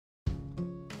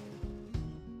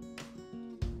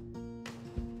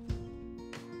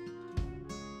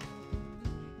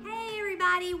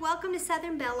everybody, welcome to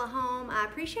Southern Bella Home. I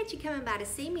appreciate you coming by to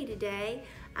see me today.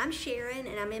 I'm Sharon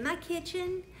and I'm in my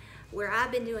kitchen where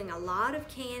I've been doing a lot of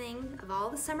canning of all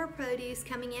the summer produce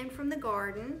coming in from the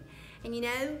garden. And you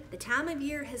know, the time of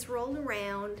year has rolled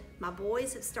around, my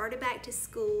boys have started back to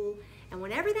school, and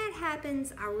whenever that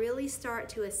happens, I really start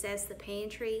to assess the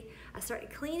pantry. I start to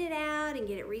clean it out and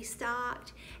get it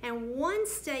restocked. And one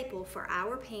staple for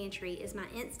our pantry is my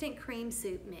instant cream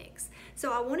soup mix.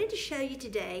 So I wanted to show you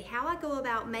today how I go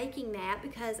about making that,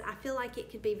 because I feel like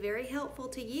it could be very helpful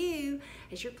to you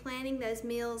as you're planning those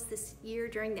meals this year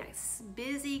during that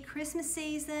busy Christmas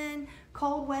season,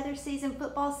 cold weather season,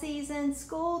 football season,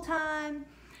 school time.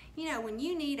 You know, when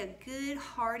you need a good,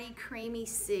 hearty, creamy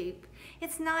soup,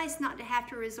 it's nice not to have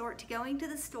to resort to going to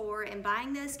the store and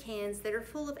buying those cans that are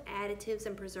full of additives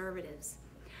and preservatives.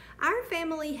 Our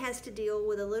family has to deal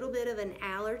with a little bit of an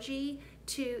allergy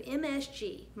to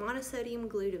MSG, monosodium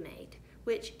glutamate,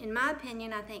 which in my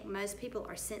opinion, I think most people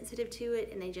are sensitive to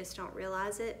it and they just don't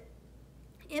realize it.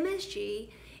 MSG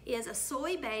is a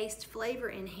soy-based flavor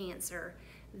enhancer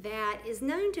that is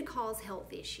known to cause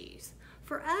health issues.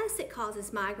 For us, it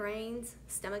causes migraines,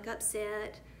 stomach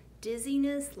upset,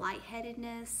 dizziness,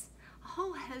 lightheadedness, a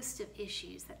whole host of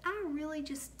issues that I really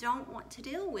just don't want to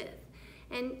deal with.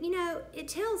 And you know, it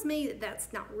tells me that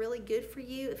that's not really good for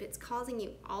you. If it's causing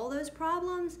you all those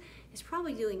problems, it's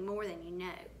probably doing more than you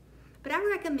know. But I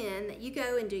recommend that you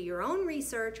go and do your own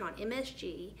research on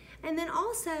MSG, and then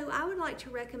also I would like to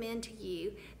recommend to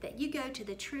you that you go to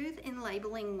the Truth in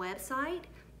Labeling website,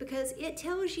 because it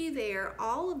tells you there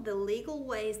all of the legal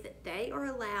ways that they are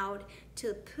allowed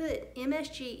to put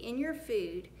MSG in your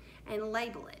food and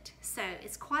label it. So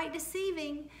it's quite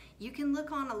deceiving. You can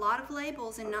look on a lot of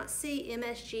labels and not see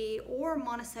MSG or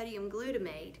monosodium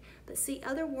glutamate, but see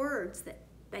other words that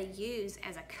they use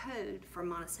as a code for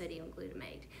monosodium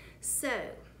glutamate. So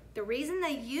the reason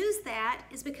they use that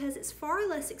is because it's far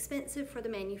less expensive for the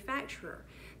manufacturer.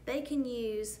 They can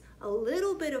use a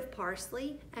little bit of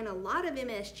parsley and a lot of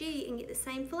MSG and get the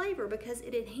same flavor because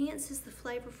it enhances the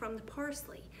flavor from the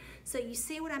parsley. So you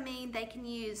see what I mean? They can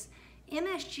use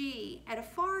MSG at a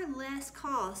far less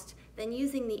cost than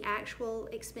using the actual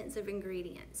expensive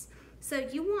ingredients. So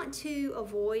you want to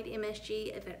avoid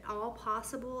MSG if at all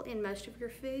possible in most of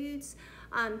your foods.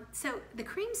 So the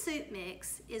cream soup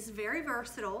mix is very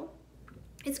versatile.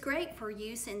 It's great for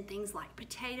use in things like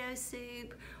potato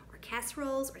soup or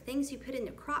casseroles or things you put in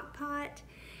the crock pot.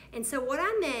 And so what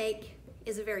I make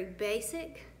is a very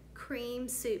basic cream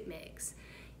soup mix.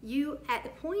 You, at the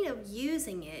point of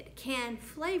using it, can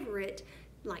flavor it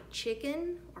like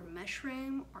chicken or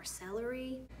mushroom or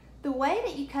celery. The way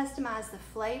that you customize the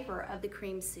flavor of the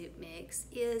cream soup mix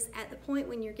is at the point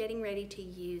when you're getting ready to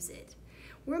use it.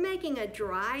 We're making a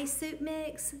dry soup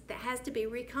mix that has to be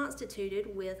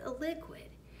reconstituted with a liquid.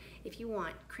 If you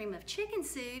want cream of chicken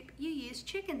soup, you use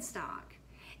chicken stock.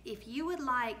 If you would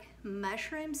like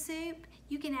mushroom soup,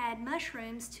 you can add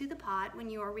mushrooms to the pot when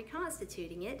you are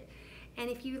reconstituting it. And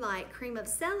if you like cream of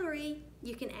celery,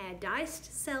 you can add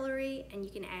diced celery, and you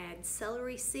can add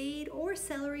celery seed or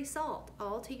celery salt,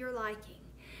 all to your liking.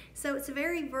 So it's a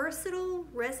very versatile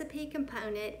recipe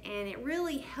component, and it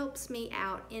really helps me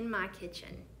out in my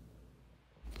kitchen.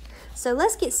 So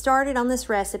let's get started on this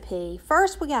recipe.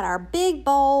 First, we got our big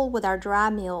bowl with our dry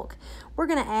milk. We're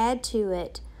going to add to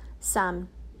it some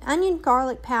onion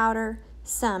garlic powder,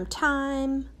 some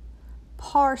thyme,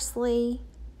 parsley,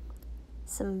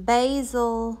 some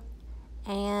basil,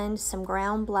 and some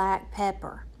ground black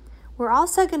pepper. We're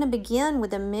also going to begin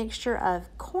with a mixture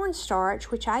of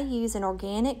cornstarch, which I use an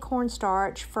organic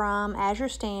cornstarch from Azure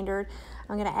Standard.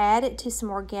 I'm going to add it to some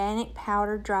organic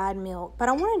powdered dried milk. But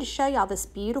I wanted to show y'all this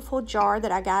beautiful jar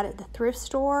that I got at the thrift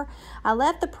store. I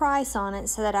left the price on it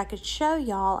so that I could show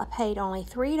y'all I paid only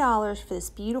 $3 for this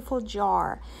beautiful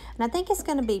jar. And I think it's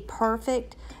going to be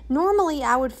perfect. Normally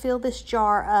I would fill this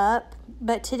jar up,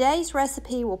 but today's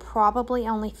recipe will probably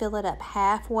only fill it up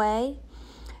halfway.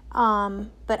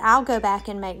 But I'll go back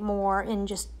and make more in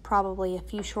just probably a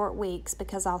few short weeks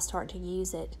because I'll start to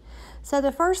use it. So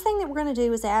the first thing that we're going to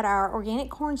do is add our organic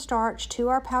cornstarch to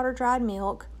our powder dried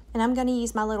milk, and I'm going to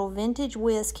use my little vintage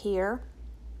whisk here.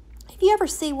 If you ever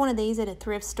see one of these at a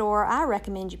thrift store, I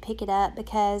recommend you pick it up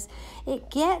because it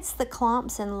gets the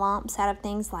clumps and lumps out of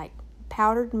things like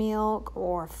powdered milk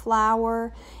or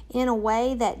flour in a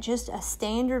way that just a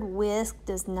standard whisk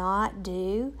does not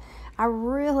do. I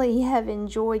really have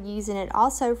enjoyed using it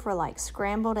also for like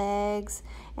scrambled eggs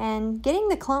and getting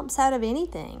the clumps out of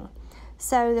anything.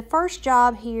 So the first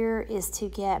job here is to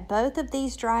get both of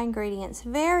these dry ingredients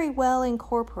very well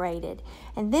incorporated.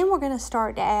 And then we're going to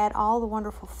start to add all the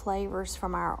wonderful flavors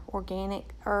from our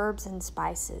organic herbs and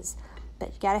spices.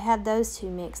 But you got to have those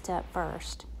two mixed up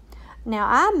first. Now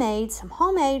I made some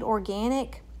homemade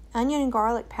organic onion and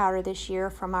garlic powder this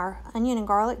year from our onion and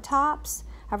garlic tops.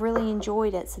 I've really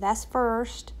enjoyed it, so that's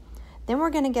first. Then we're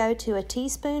going to go to a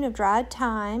teaspoon of dried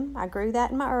thyme. I grew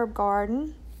that in my herb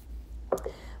garden.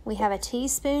 We have a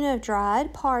teaspoon of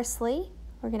dried parsley.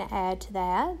 We're going to add to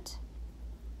that.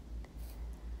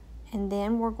 And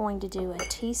then we're going to do a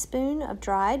teaspoon of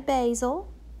dried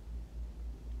basil.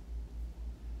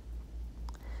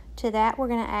 To that we're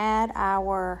going to add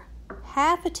our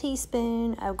half a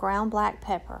teaspoon of ground black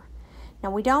pepper.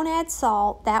 Now we don't add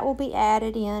salt. That will be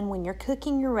added in when you're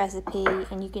cooking your recipe,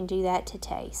 and you can do that to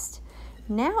taste.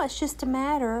 Now it's just a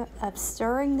matter of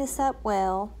stirring this up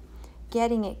well,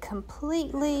 getting it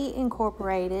completely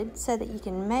incorporated so that you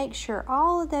can make sure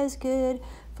all of those good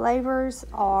flavors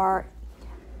are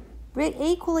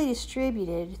equally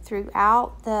distributed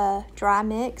throughout the dry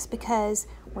mix, because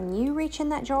when you reach in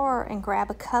that jar and grab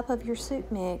a cup of your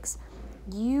soup mix,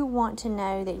 you want to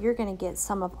know that you're going to get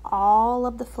some of all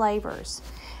of the flavors.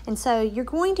 And so you're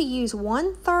going to use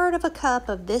 1/3 of a cup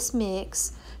of this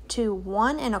mix to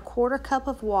 1 1/4 cup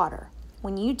of water.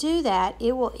 When you do that,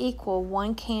 it will equal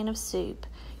 1 can of soup.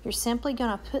 You're simply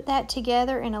going to put that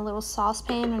together in a little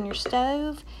saucepan on your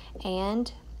stove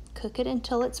and cook it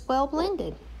until it's well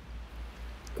blended.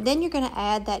 Then you're going to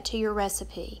add that to your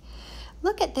recipe.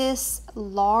 Look at this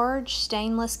large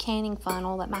stainless canning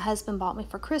funnel that my husband bought me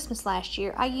for Christmas last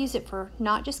year. I use it for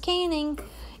not just canning.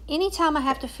 Anytime I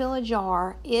have to fill a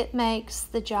jar, it makes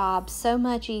the job so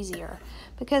much easier.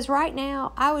 Because right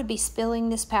now, I would be spilling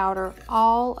this powder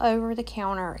all over the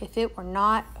counter if it were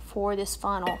not for this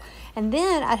funnel. And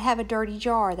then I'd have a dirty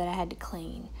jar that I had to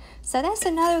clean. So that's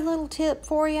another little tip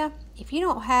for you. If you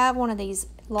don't have one of these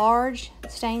large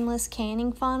stainless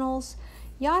canning funnels,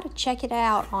 you ought to check it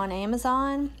out on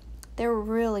Amazon. They're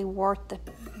really worth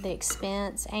the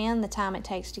expense and the time it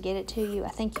takes to get it to you. I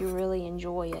think you really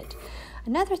enjoy it.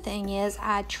 Another thing is,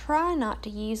 I try not to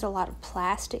use a lot of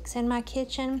plastics in my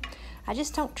kitchen. I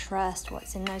just don't trust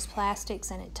what's in those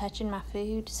plastics and it touching my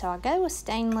food, so I go with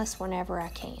stainless whenever I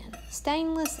can.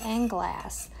 Stainless and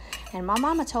glass. And my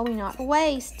mama told me not to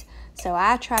waste, so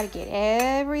I try to get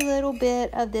every little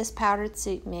bit of this powdered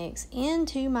soup mix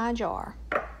into my jar.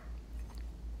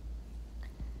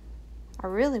 I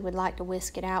really would like to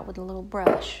whisk it out with a little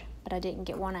brush, but I didn't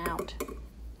get one out.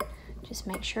 Just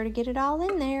make sure to get it all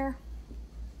in there.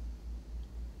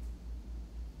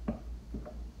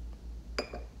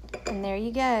 And there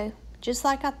you go. Just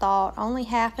like I thought, only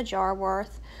half a jar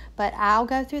worth, but I'll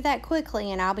go through that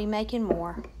quickly and I'll be making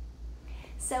more.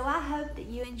 So I hope that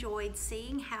you enjoyed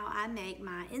seeing how I make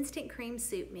my instant cream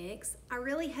soup mix. I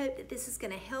really hope that this is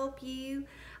going to help you.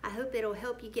 I hope it'll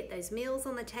help you get those meals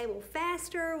on the table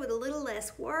faster with a little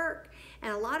less work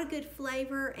and a lot of good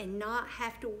flavor, and not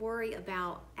have to worry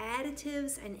about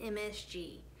additives and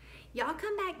MSG. Y'all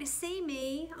come back to see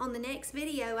me on the next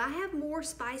video. I have more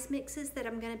spice mixes that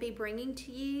I'm going to be bringing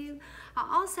to you. I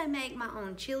also make my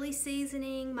own chili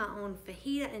seasoning, my own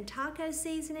fajita and taco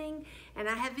seasoning, and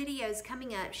I have videos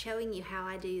coming up showing you how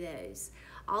I do those.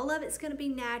 All of it's going to be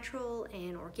natural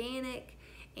and organic,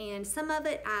 and some of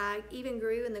it I even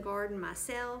grew in the garden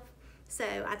myself, so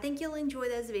I think you'll enjoy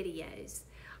those videos.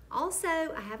 Also,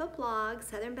 I have a blog,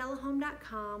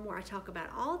 southernbellahome.com, where I talk about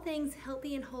all things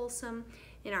healthy and wholesome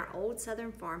in our old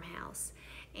southern farmhouse.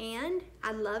 And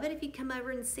I'd love it if you'd come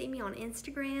over and see me on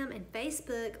Instagram and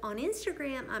Facebook. On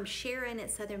Instagram, I'm Sharon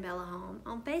at Southern Bella Home.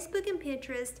 On Facebook and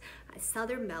Pinterest,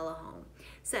 Southern Bella Home.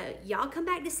 So y'all come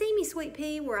back to see me, Sweet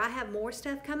Pea, where I have more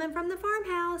stuff coming from the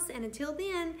farmhouse. And until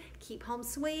then, keep home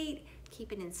sweet,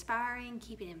 keep it inspiring,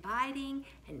 keep it inviting,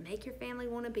 and make your family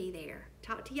want to be there.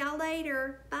 Talk to y'all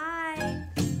later. Bye.